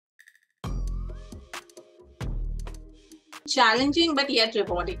challenging but yet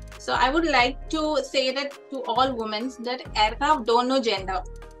rewarding. So I would like to say that to all women that aircraft don't know gender.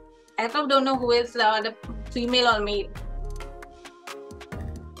 Aircraft don't know who is the female or male.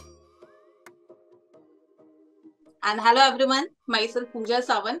 And hello everyone, myself Pooja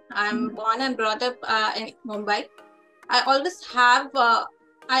Sawant. I'm born and brought up in Mumbai. I always have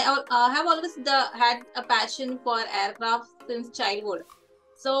have always had a passion for aircraft since childhood.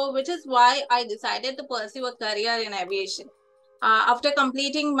 So, which is why I decided to pursue a career in aviation. After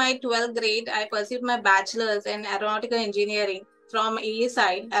completing my 12th grade, I pursued my bachelor's in aeronautical engineering from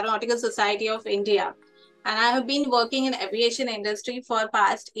ASI, Aeronautical Society of India. And I have been working in aviation industry for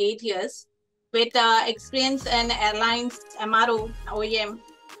past 8 years with experience in airlines, MRO, OEM.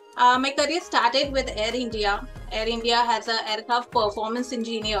 My career started with Air India. Air India has an aircraft performance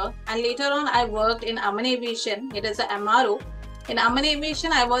engineer, and later on I worked in Aman Aviation. It is a MRO. In Aman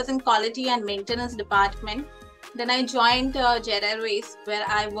Aviation, I was in quality and maintenance department. Then I joined Jet Airways, where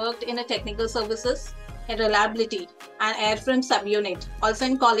I worked in a technical services, in reliability, and airframe subunit, also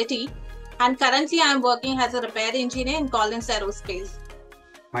in quality. And currently, I am working as a repair engineer in Collins Aerospace.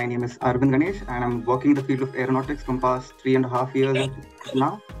 My name is Aravind Ganesh, and I'm working in the field of aeronautics from past 3.5 years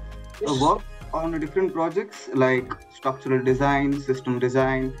now. I work on different projects like structural design, system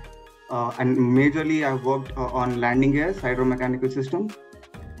design, and majorly I worked on landing gears, hydromechanical system.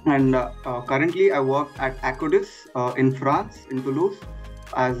 And currently I work at Acodis in France, in Toulouse,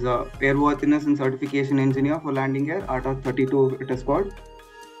 as airworthiness and certification engineer for landing gear, ATA 32 it is called.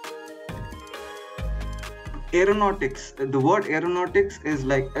 Aeronautics, the word aeronautics is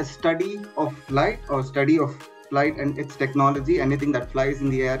like a study of flight or study of flight and its technology. Anything that flies in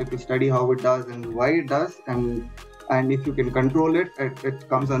the air, if you study how it does and why it does, and if you can control it, it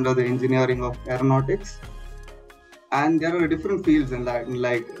comes under the engineering of aeronautics. And there are different fields in that,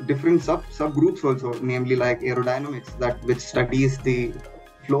 like different subgroups also, namely like aerodynamics, that which studies the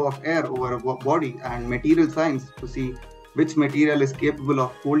flow of air over a body, and material science to see which material is capable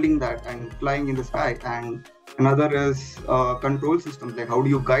of holding that and flying in the sky. And another is control systems, like how do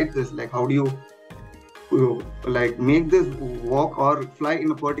you guide this, like how do you like make this walk or fly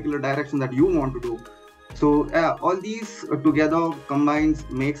in a particular direction that you want to do. So all these together combines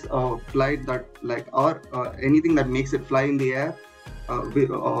makes a flight that like or anything that makes it fly in the air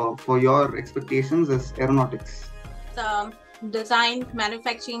for your expectations is aeronautics. Design,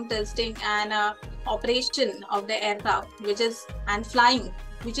 manufacturing, testing, and operation of the aircraft, which is flying.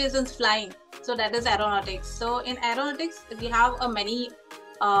 So that is aeronautics. So in aeronautics, we have many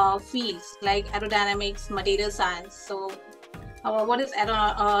fields like aerodynamics, material science. So what is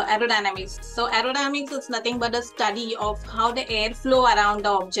aerodynamics? So aerodynamics is nothing but a study of how the airflow around the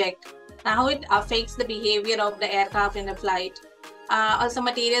object and how it affects the behavior of the aircraft in the flight. Also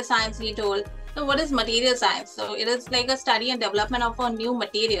material science, we told. So what is material science? So it is like a study and development of a new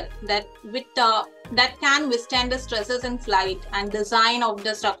material that can withstand the stresses in flight, and design of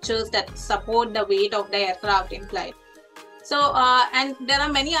the structures that support the weight of the aircraft in flight. So and there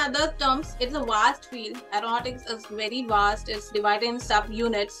are many other terms. It's a vast field. Aeronautics is very vast. It's divided in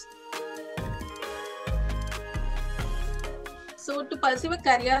subunits. So to pursue a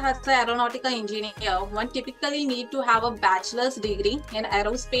career as an aeronautical engineer, one typically need to have a bachelor's degree in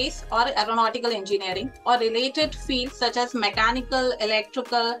aerospace or aeronautical engineering or related fields such as mechanical,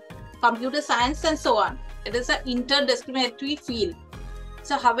 electrical, computer science, and so on. It is an interdisciplinary field.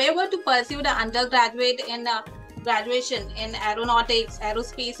 So however, to pursue the undergraduate in graduation in aeronautics,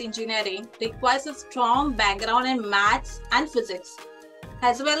 aerospace engineering requires a strong background in maths and physics,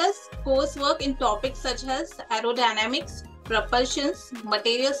 as well as coursework in topics such as aerodynamics, propulsions,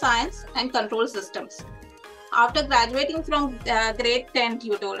 material science, and control systems. After graduating from grade 10,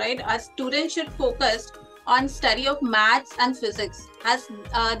 you told, right? A student should focus on study of maths and physics, as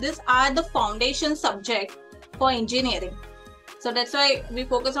these are the foundation subject for engineering. So that's why we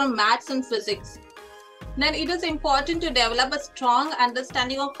focus on maths and physics. Then it is important to develop a strong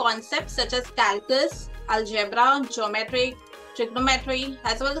understanding of concepts such as calculus, algebra, geometry, trigonometry,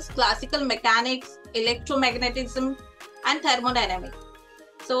 as well as classical mechanics, electromagnetism, and thermodynamics.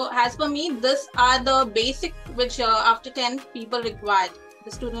 So as per me, these are the basic which after 10 people required, the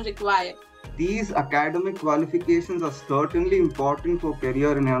student required. These academic qualifications are certainly important for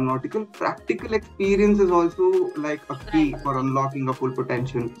career in aeronautical. Practical experience is also like a key for unlocking a full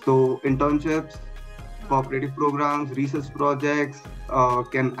potential. So internships, cooperative programs, research projects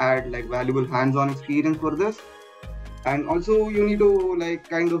can add like valuable hands-on experience for this. And also you need to like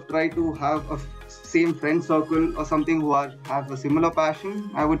kind of try to have a same friend circle or something who have a similar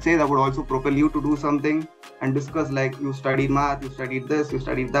passion. I would say that would also propel you to do something and discuss, like you studied math, you studied this, you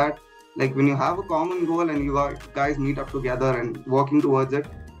studied that. Like when you have a common goal and you guys meet up together and working towards it,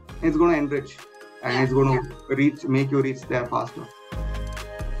 it's going to enrich and it's going to make you reach there faster.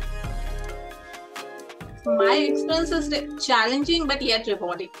 My experience is challenging but yet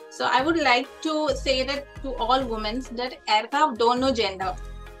rewarding. So I would like to say that to all women that aircraft don't know gender.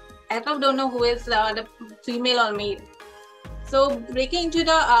 Aircraft don't know who is the female or male. So breaking into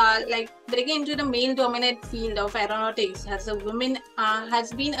the male-dominated field of aeronautics as a woman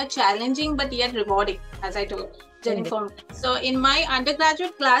has been a challenging but yet rewarding, as I told. So in my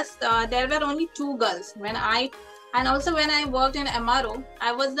undergraduate class, there were only 2 girls. When I worked in MRO,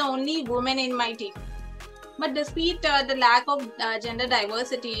 I was the only woman in my team. But despite the lack of gender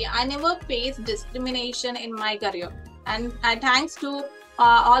diversity, I never faced discrimination in my career. And thanks to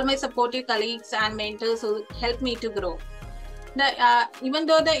all my supportive colleagues and mentors who helped me to grow. Even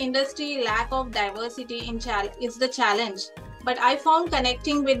though the industry lack of diversity is the challenge, but I found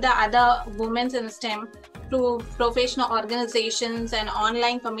connecting with the other women in STEM through professional organizations and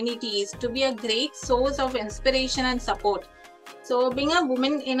online communities to be a great source of inspiration and support. So being a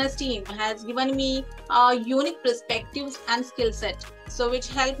woman in a STEAM has given me unique perspectives and skill set, so which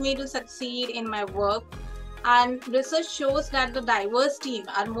helped me to succeed in my work. And research shows that the diverse team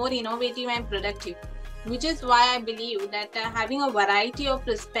are more innovative and productive, which is why I believe that having a variety of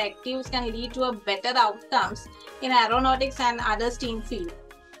perspectives can lead to a better outcomes in aeronautics and other STEAM fields.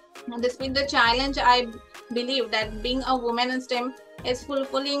 And despite the challenge, I believe that being a woman in STEM is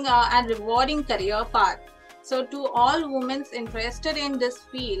fulfilling and rewarding career path. So to all women interested in this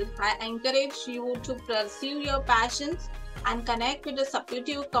field, I encourage you to pursue your passions and connect with the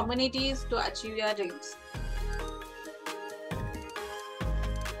supportive communities to achieve your dreams.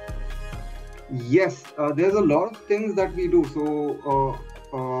 Yes, there's a lot of things that we do. So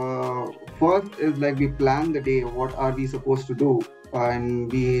first is like we plan the day, what are we supposed to do?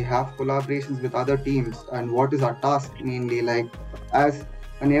 And we have collaborations with other teams. And what is our task mainly? Like as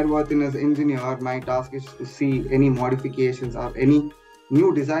an airworthiness engineer, my task is to see any modifications or any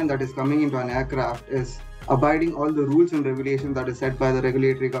new design that is coming into an aircraft is abiding all the rules and regulations that is set by the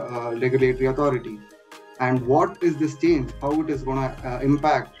regulatory authority. And what is this change, how it is going to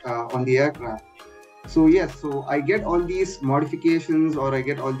impact on the aircraft. So yes, so I get all these modifications or I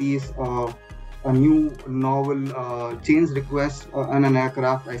get all these a new novel change requests on an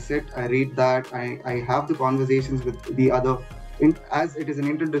aircraft. I sit, I read that, I have the conversations with the other, as it is an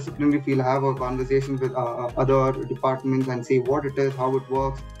interdisciplinary field, I have a conversation with other departments and see what it is, how it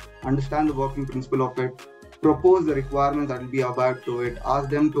works, understand the working principle of it, propose the requirements that will be about to it, ask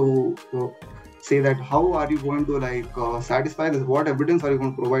them to say that how are you going to satisfy this, what evidence are you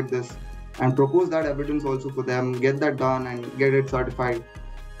going to provide this, and propose that evidence also for them, get that done and get it certified.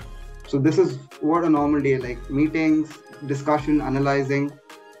 So this is what a normal day, like meetings, discussion, analyzing,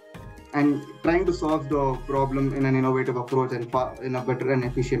 and trying to solve the problem in an innovative approach and in a better and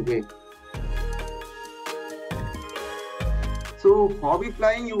efficient way. So hobby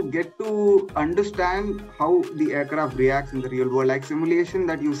flying, you get to understand how the aircraft reacts in the real world. Like simulation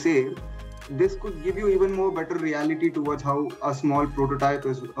that you say, this could give you even more better reality towards how a small prototype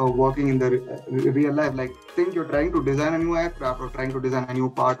is working in the real life. Like think you're trying to design a new aircraft or trying to design a new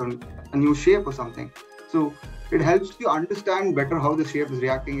part or a new shape or something. So it helps you understand better how the shape is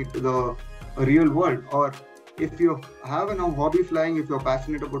reacting into the real world. Or if you have a hobby flying, if you're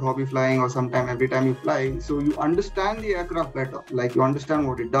passionate about hobby flying or sometime every time you fly, so you understand the aircraft better. Like you understand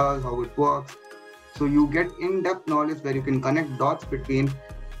what it does, how it works. So you get in-depth knowledge where you can connect dots between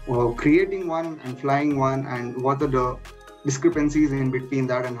creating one and flying one, and what are the discrepancies in between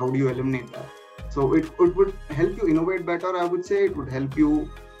that and how do you eliminate that. So it would help you innovate better, I would say. It would help you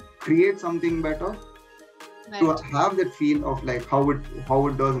create something better, to have that feel of like how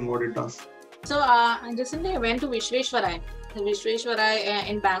it does and what it does. So recently I went to Vishveshwaraya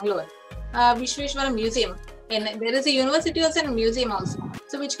in Bangalore, Vishveshwaraya Museum. And there is a university also and a museum also,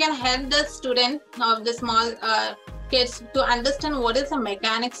 so which can help the student of the small kids to understand what is the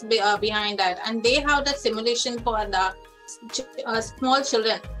mechanics behind that, and they have the simulation for the small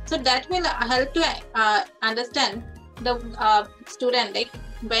children. So that will help to understand the student, like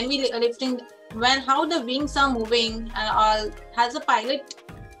when we lifting, how the wings are moving and all, has a pilot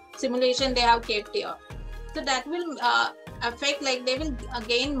simulation they have kept here. So that will affect, like they will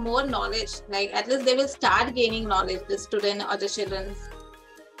gain more knowledge, like at least they will start gaining knowledge, the student or the children.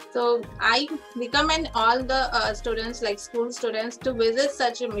 So I recommend all the students, like school students, to visit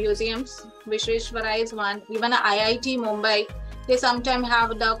such museums. Vishveshwaraya is one. Even IIT Mumbai, they sometimes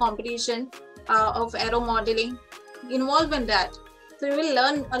have the competition of aero modeling. Involved in that. So you will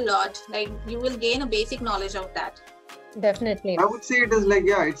learn a lot, like you will gain a basic knowledge of that. Definitely. I would say it is like,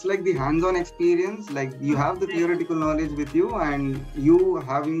 yeah, it's like the hands-on experience. Like you have the theoretical knowledge with you, and you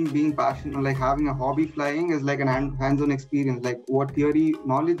having being passionate, like having a hobby flying is like an hands-on experience. Like what theory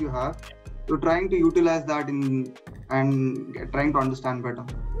knowledge you have, you're trying to utilize that in and trying to understand better.